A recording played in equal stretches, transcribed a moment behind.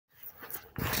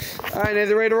All right,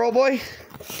 Nathan, ready to roll, boy?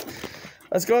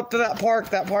 Let's go up to that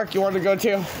park you wanted to go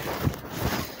to.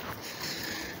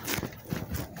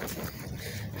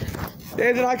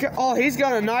 Nathan, oh, he's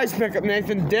got a nice pickup,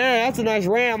 Nathan. Damn, that's a nice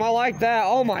Ram. I like that.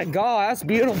 Oh my God, that's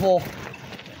beautiful.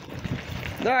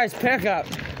 Nice pickup.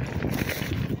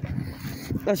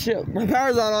 Oh shit, my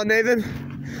power's not on, Nathan.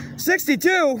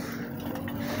 62.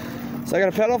 So I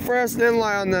gotta pedal first, then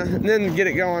lie on and then get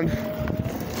it going.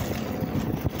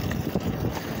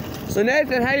 So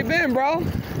Nathan, how you been, bro?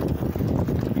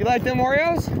 You like them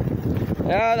Oreos?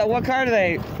 Yeah, what kind are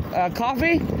they?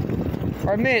 Coffee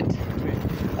or mint?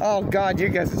 Oh God, you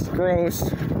guys is gross.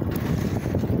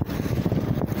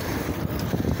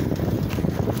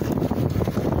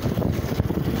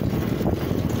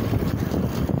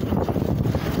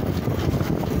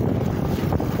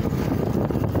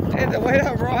 Hey, wait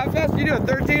up, bro. How fast are you doing?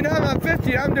 13? I'm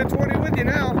 50. I'm doing 20 with you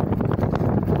now.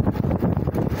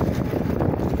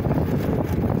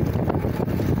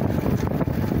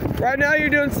 Right now you're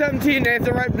doing 17,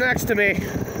 Nathan, right next to me.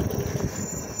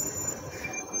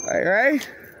 All right?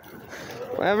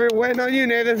 Whatever, waiting on you,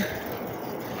 Nathan.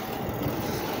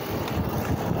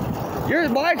 Your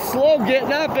bike's slow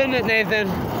getting up, isn't it, Nathan?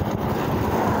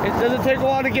 Does it take a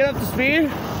while to get up to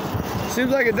speed?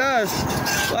 Seems like it does.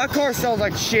 Well, that car sounds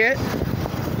like shit.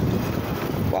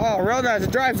 Wow, real nice.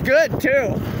 It drives good,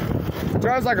 too. It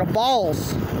drives like a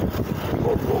balls.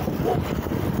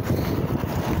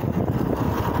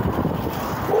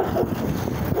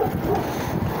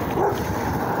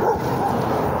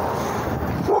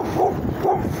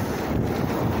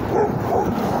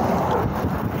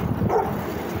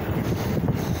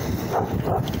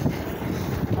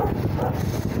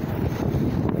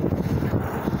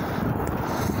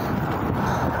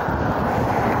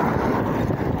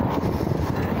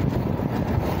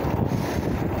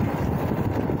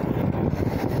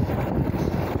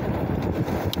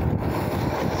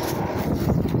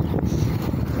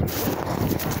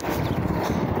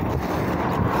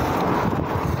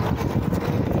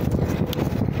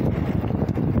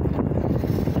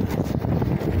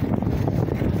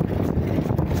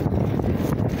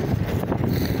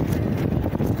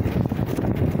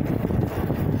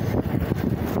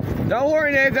 Don't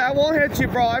worry, Nathan, I won't hit you,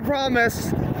 bro, I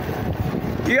promise.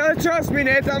 You gotta trust me,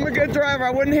 Nathan, I'm a good driver.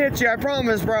 I wouldn't hit you, I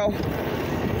promise, bro.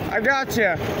 I got you.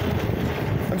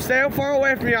 I'm staying far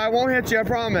away from you, I won't hit you, I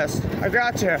promise. I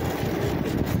got you.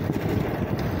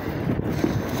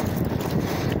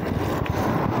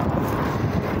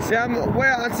 See,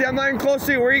 I'm not even close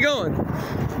to you. Where are you going?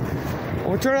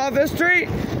 We'll turn off this street?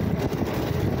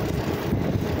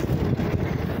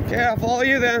 Okay, I'll follow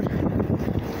you then.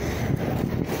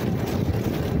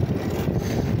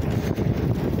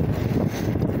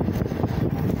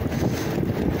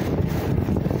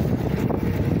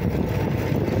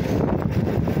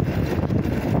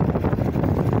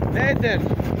 Nathan,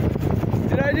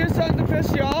 did I do something to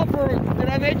piss you off, or did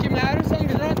I make you mad or something?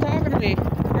 Because you're not talking to me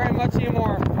very much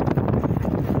anymore.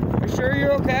 Are you sure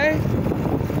you're okay?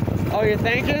 Oh, you're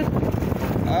thinking?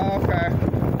 Oh, okay.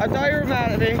 I thought you were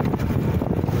mad at me.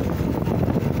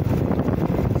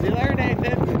 See you later,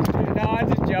 Nathan. No, I'm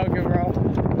just joking, bro.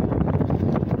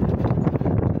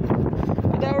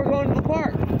 I thought we were going to the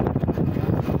park.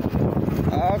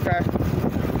 Oh, okay.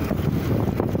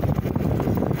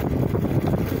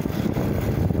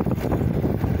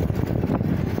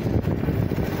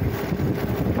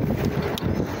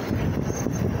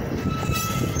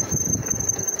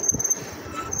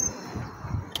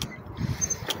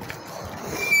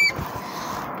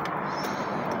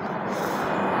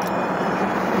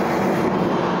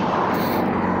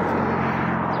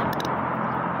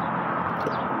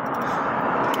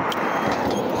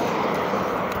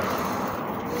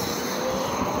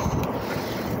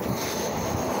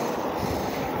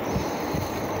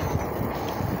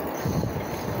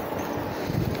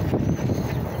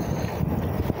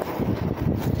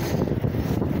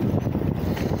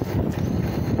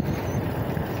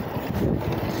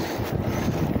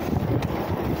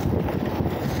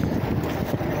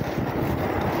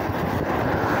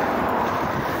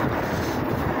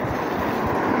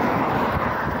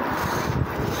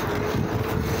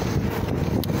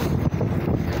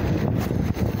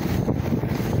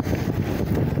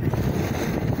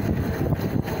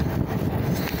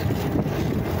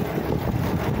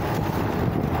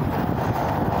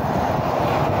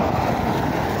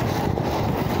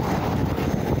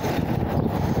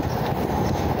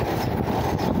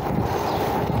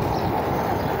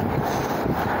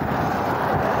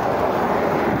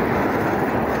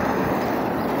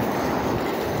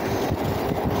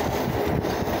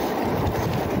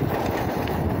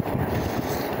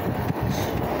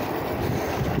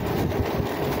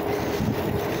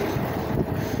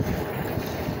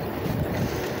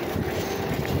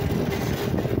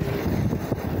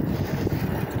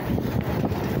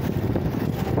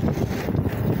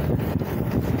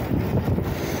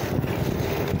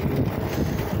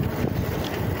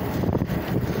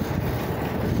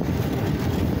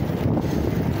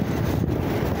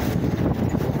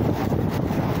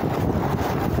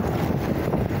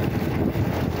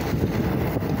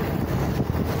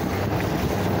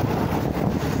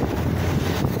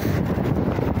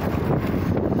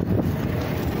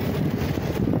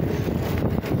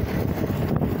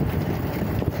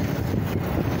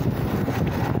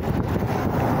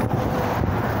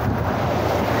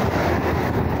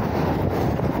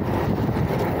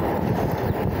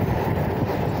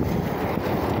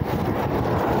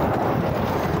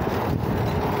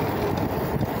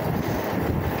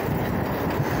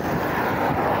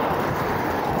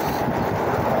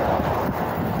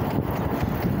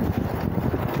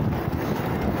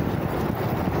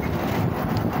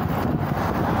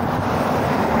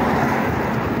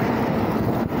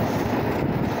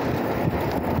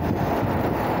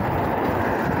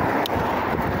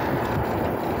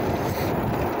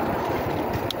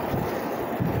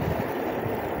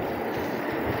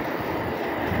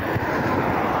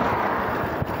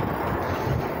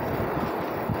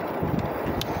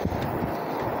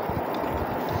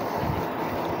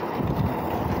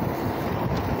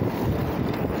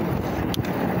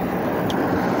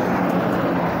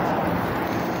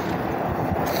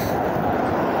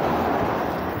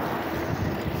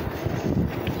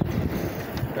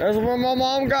 There's where my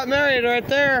mom got married, right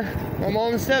there. My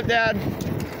mom and stepdad.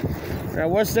 I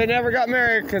wish they never got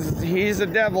married because he's a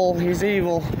devil. He's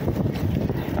evil.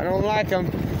 I don't like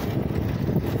him.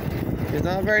 He's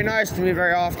not very nice to me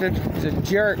very often. He's a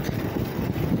jerk.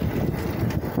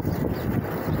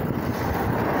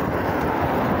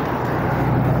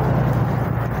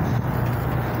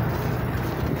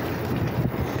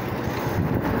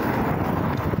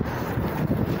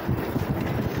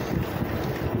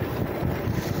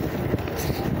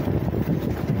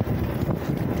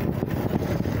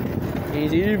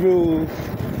 He's evil.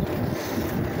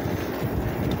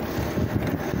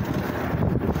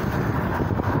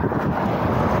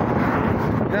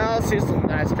 No, Cecil's a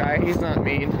nice guy. He's not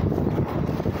mean.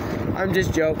 I'm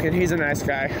just joking. He's a nice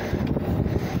guy.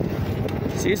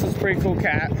 Cecil's a pretty cool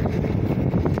cat.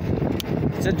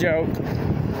 It's a joke.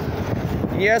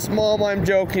 Yes, Mom, I'm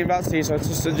joking about Cecil. It's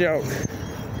just a joke.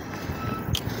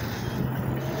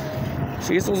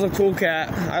 Cecil's a cool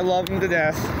cat. I love him to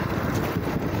death.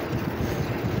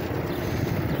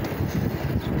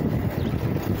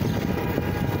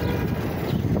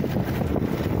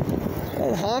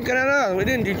 Oh, honking at us. We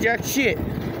didn't do jack shit.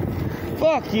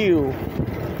 Fuck you.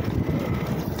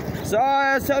 Sorry,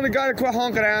 I was telling the guy to quit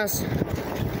honking at us.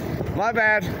 My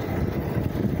bad.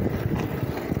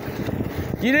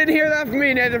 You didn't hear that from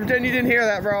me, Nathan. Pretend you didn't hear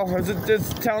that, bro. I was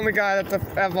just telling the guy that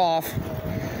to F off.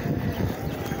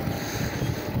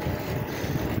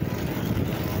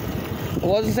 I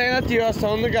wasn't saying that to you. I was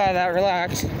telling the guy that.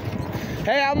 Relax.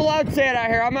 Hey, I'm allowed to say it out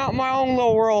here. I'm out in my own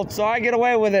little world, so I get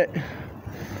away with it.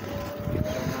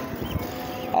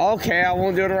 Okay, I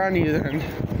won't do it around you then.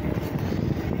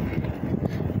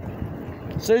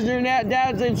 So your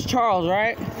dad's name's Charles,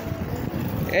 right?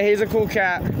 Yeah, he's a cool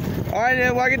cat. Alright,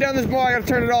 when I get down this bar, I gotta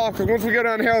turn it off, because once we go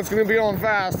down the hill, it's gonna be on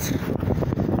fast.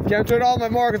 Can't turn it off my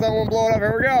bar because I won't blow it up.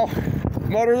 Here we go.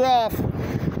 Motor's off.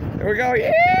 Here we go.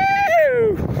 Yee!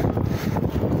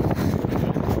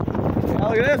 Oh,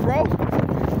 look at this, bro.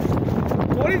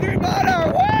 23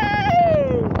 motor. Woo!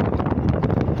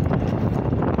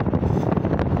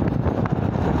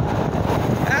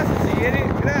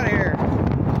 Idiot, get out of here.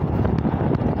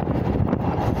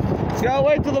 Just gotta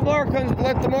wait till the mower comes,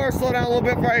 let the mower slow down a little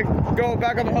bit before I go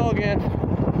back on the hill again.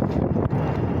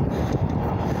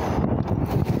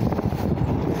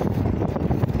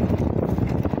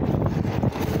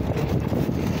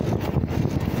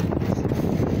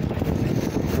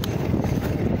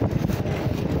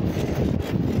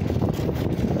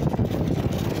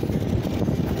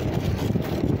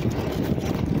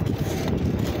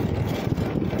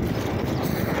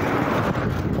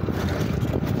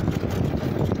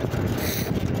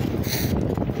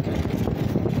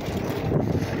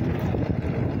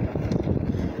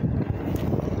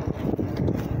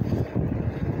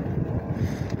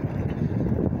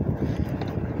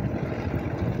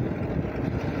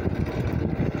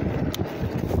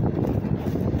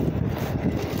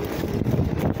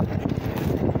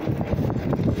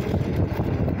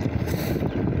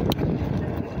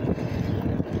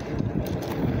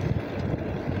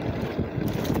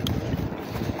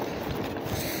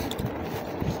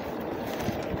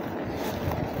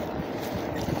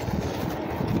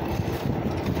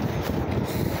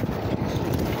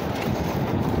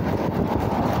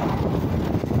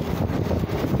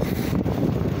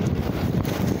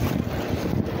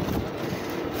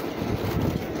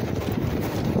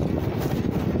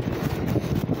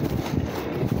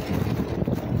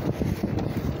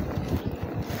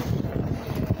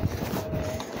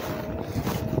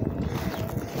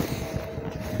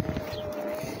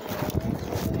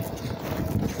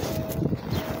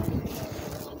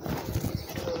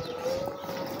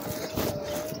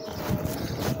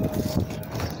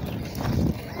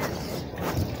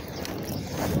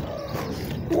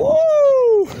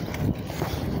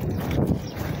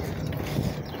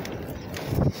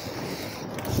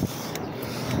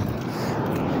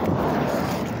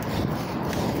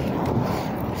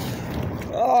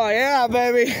 Oh yeah,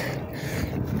 baby.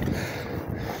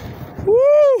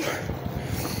 Woo!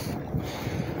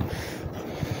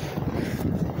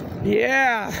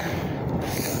 Yeah.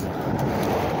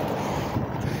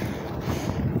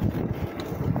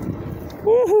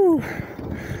 Woohoo!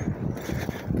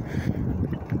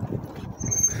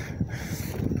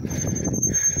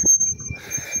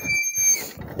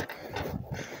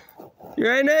 You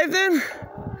ready, Nathan?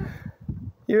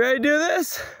 You ready to do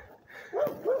this?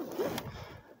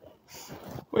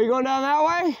 We going down that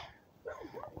way?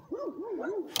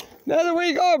 Nathan, where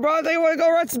you going, bro? I think you want to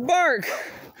go run some bark.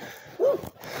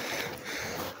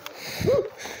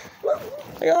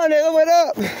 Hang on, Nathan, wait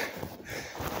up.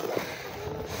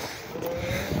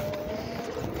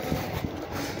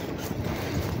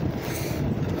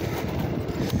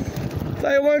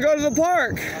 Thought you want to go to the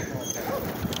park.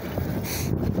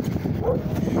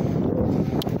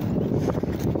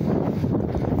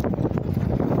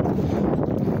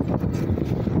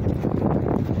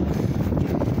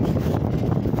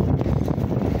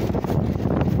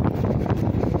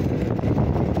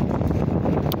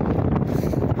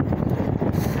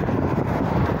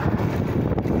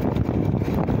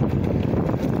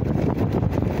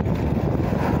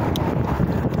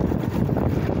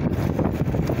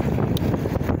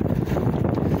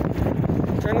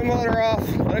 Turn the motor off,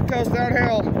 let it coast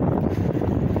downhill.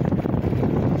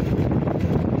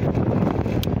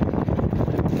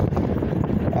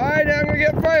 Alright, now I'm gonna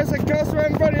get first. I coast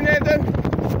right in front of you, Nathan.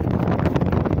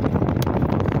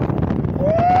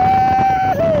 Woo!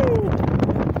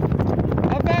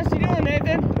 How fast you doing,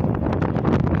 Nathan?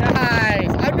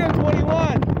 Nice. I'm doing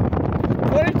 21,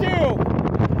 22,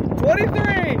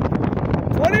 23,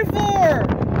 24,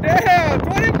 damn,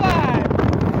 25.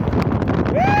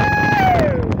 Woo!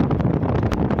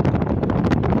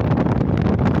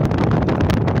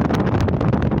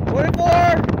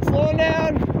 24, slowing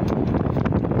down.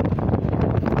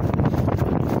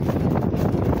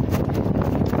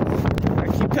 I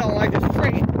keep telling like this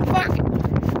friggin' fuck.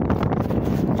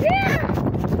 Yeah!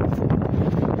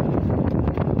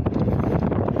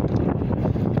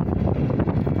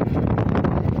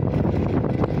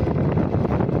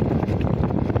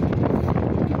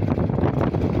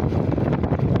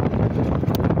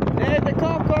 Nathan,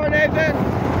 cop car, Nathan. I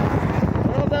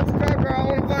don't know if that's a cop car, I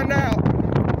want to find out.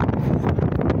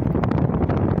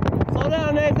 Slow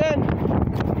down, Nathan.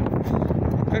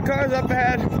 The car's up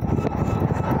ahead.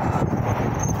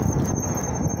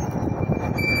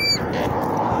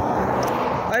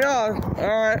 I know.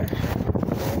 Alright.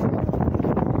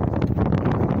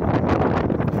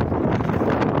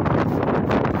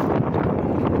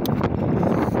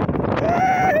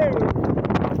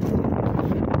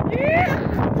 Yeah!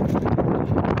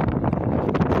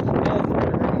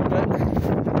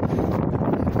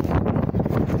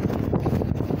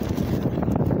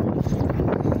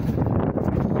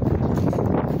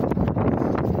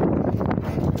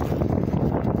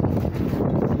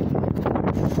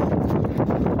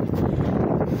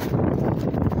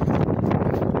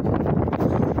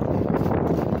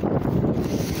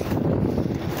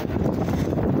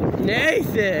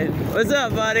 Nathan, what's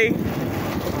up, buddy?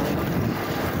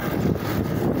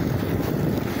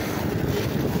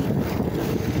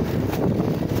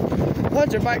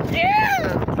 Punch your bike.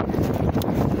 Yeah!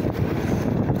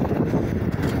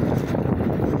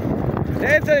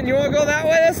 Nathan, you want to go that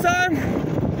way this time?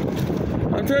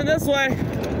 I'm turning this way.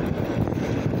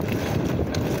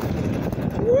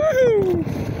 Woohoo!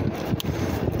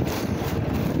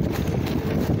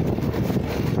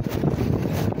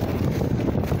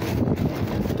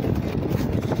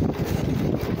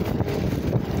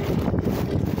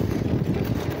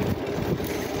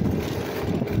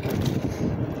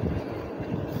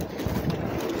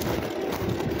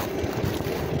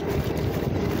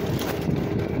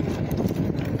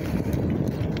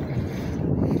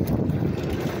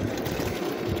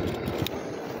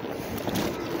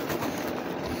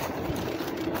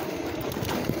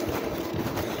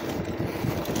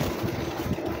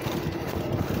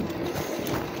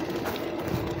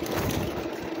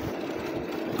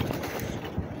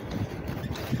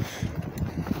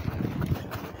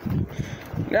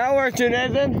 Now where to,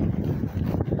 Nathan?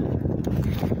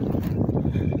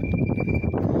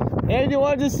 Hey, do you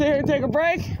want to just sit here and take a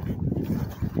break?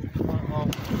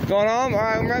 Going home?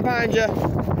 Alright, I'm right behind you.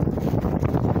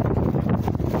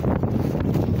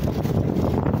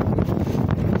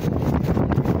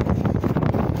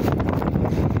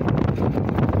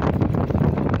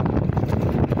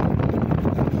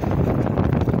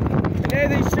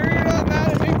 Nathan, sure you're not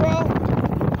mad at me, bro?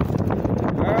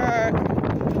 Alright.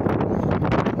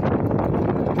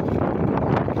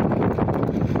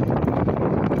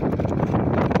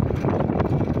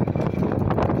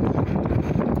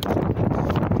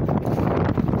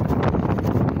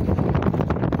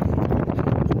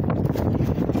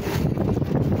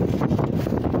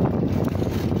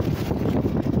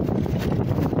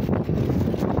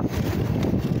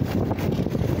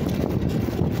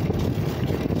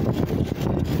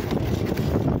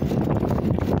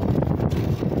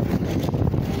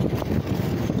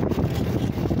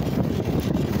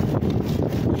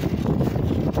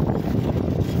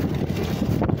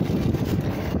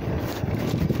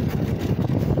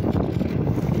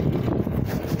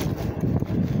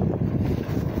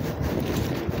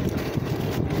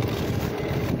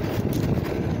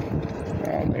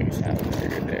 He's having a pretty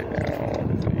good day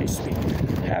now. He's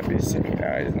happy to see me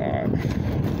now. He's not.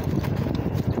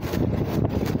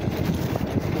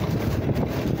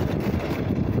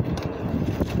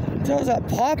 the hell is that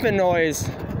popping noise?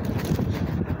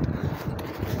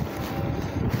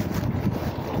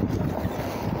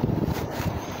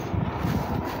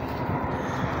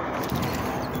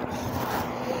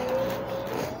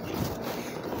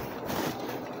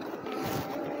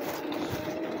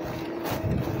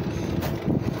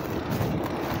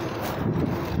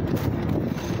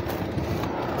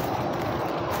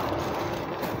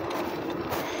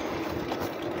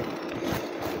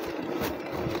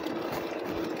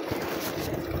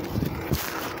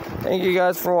 Thank you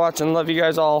guys for watching. Love you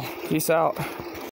guys all. Peace out.